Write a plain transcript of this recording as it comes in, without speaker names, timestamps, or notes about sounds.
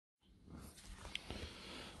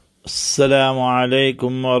Assalamu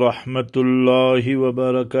alaikum wa rahmatullahi wa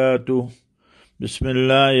barakatuh.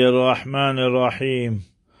 Bismillahir Rahmanir Rahim.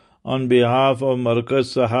 On behalf of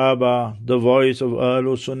Markaz Sahaba, the voice of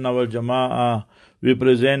Ahlul Sunnah wal Jama'ah, we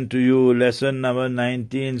present to you lesson number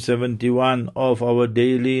 1971 of our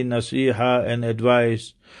daily Naseehah and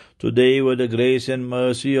advice. Today, with the grace and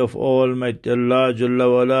mercy of Almighty Allah Jalla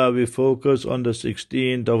wala, we focus on the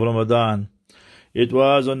 16th of Ramadan. It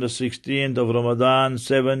was on the 16th of Ramadan,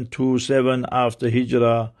 727 after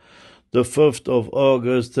Hijrah, the 5th of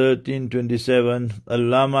August, 1327,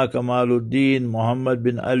 Allama Kamaluddin Muhammad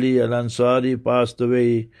bin Ali al-Ansari passed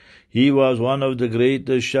away. He was one of the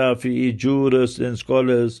greatest Shafi'i jurists and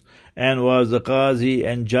scholars and was the Qazi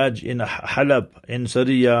and judge in Halab in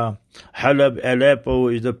Syria. Halab, Aleppo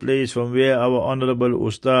is the place from where our Honorable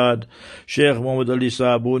Ustad Sheikh Muhammad Ali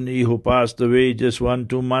Sabuni, who passed away just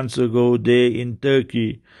 1-2 months ago there in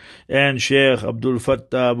Turkey, and Sheikh Abdul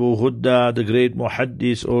Fattah Abu Hudda, the great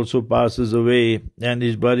Muhaddis, also passes away and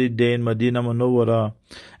is buried there in Medina Munawwara.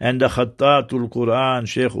 And the Khattatul Quran,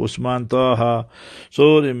 Sheikh Usman Taha,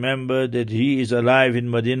 so remember that he is alive in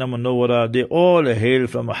Medina Munawwara. They all hail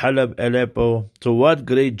from Halab, Aleppo. So what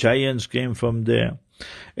great giants came from there.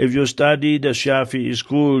 If you study the Shafi'i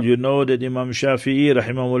school, you know that Imam Shafi'i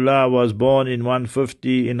rahimahullah was born in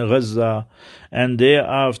 150 in Gaza, and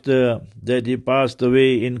thereafter that he passed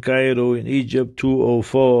away in Cairo in Egypt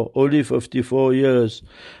 204, only 54 years.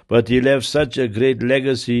 But he left such a great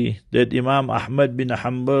legacy that Imam Ahmad bin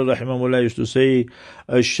Hanbal rahimahullah used to say,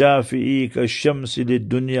 Ash-Shafi'i ka-shamsi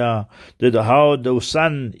lid-dunya, that how the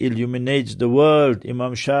sun illuminates the world,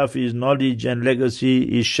 Imam Shafi'i's knowledge and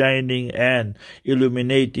legacy is shining and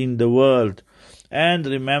illuminating the world. And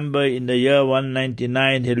remember, in the year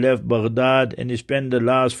 199, he left Baghdad and he spent the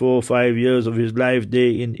last 4 or 5 years of his life there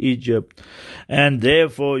in Egypt. And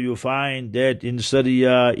therefore you find that in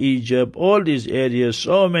Syria, Egypt, all these areas,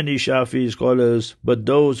 so many Shafi scholars, but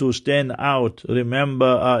those who stand out, remember,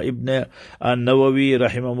 are Ibn al-Nawawi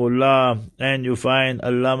rahimahullah, and you find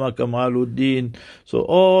Allama Kamaluddin. So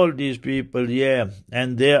all these people,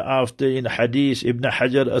 and thereafter in Hadith, Ibn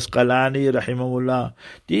Hajar Asqalani rahimahullah.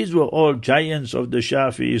 These were all giants of the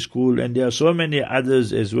Shafi'i school, and there are so many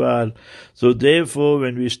others as well. So therefore,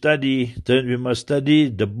 when we study, then we must study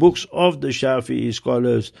the books of the Shafi'i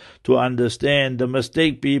scholars to understand the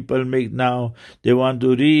mistake people make now. They want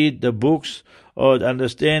to read the books or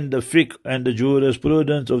understand the fiqh and the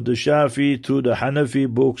jurisprudence of the Shafi through the Hanafi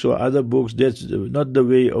books or other books. That's not the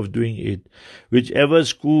way of doing it. Whichever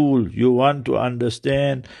school you want to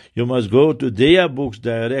understand, you must go to their books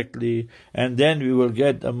directly, and then we will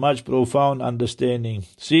get a much profound understanding.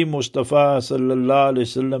 See, Mustafa sallallahu alaihi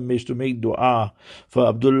wasallam used to make dua for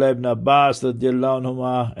Abdullah ibn Abbas radiallahu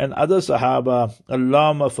anhuma and other Sahaba.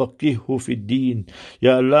 Allahumma faqihhu fi deen.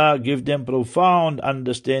 Ya Allah, give them profound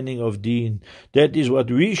understanding of deen. That is what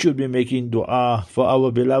we should be making dua for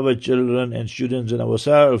our beloved children and students and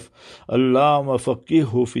ourselves. Allahumma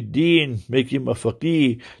faqihhu fi deen. Make him a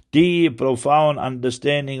faqih, deep, profound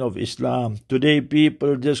understanding of Islam. Today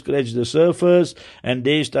people just scratch the surface and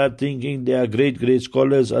they start thinking they are great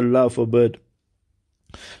scholars. Allah forbid.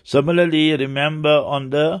 Similarly, remember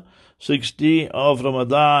on the 16th of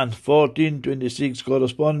Ramadan, 1426,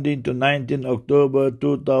 corresponding to 19 October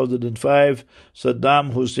 2005,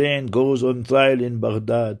 Saddam Hoosen goes on trial in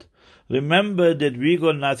Baghdad. Remember that we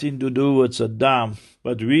got nothing to do with Saddam,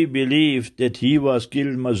 but we believe that he was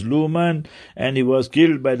killed Mazluman and he was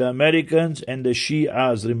killed by the Americans and the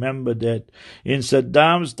Shias. Remember that. In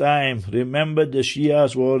Saddam's time, remember the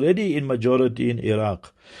Shias were already in majority in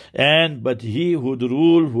Iraq. But he would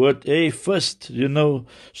rule with a fist,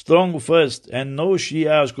 strong fist, and no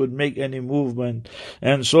Shias could make any movement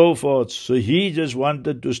and so forth. So he just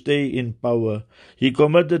wanted to stay in power. He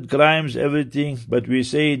committed crimes, everything, but we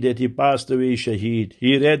say that he passed away shaheed.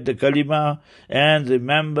 He read the kalima, and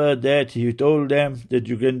remember that he told them that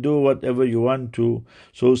you can do whatever you want to.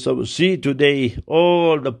 So see today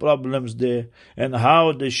all the problems there and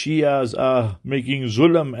how the Shias are making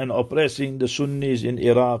zulm and oppressing the Sunnis in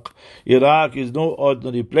Iraq. Iraq is no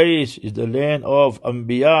ordinary place. It's the land of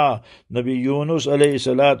Anbiya. Nabi Yunus alayhi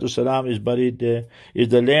salatu salam is buried there.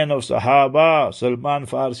 It's the land of Sahaba. Salman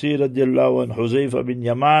Farsi radiallahu anhu, Huzaifa bin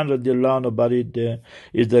Yaman radiallahu anhu buried there.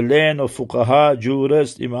 It's the land of Fuqaha,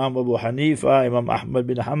 jurists, Imam Abu Hanifa, Imam Ahmad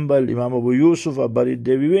bin Hanbal, Imam Abu Yusuf are buried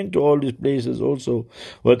there. We went to all these places also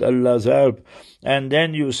with Allah's help. And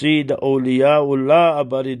then you see the Awliyaullah are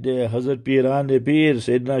buried there. Hazrat Pir,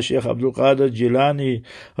 Sayyidina Sheikh Abdul Qadir Jilani,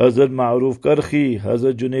 Hazrat Ma'ruf Karhi,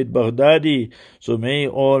 Hazrat Junaid Baghdadi. So may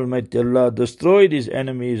Almighty Allah destroy these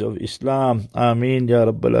enemies of Islam. Ameen Ya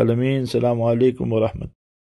Rabbal Alameen. Assalamu alaikum wa rahmatullah.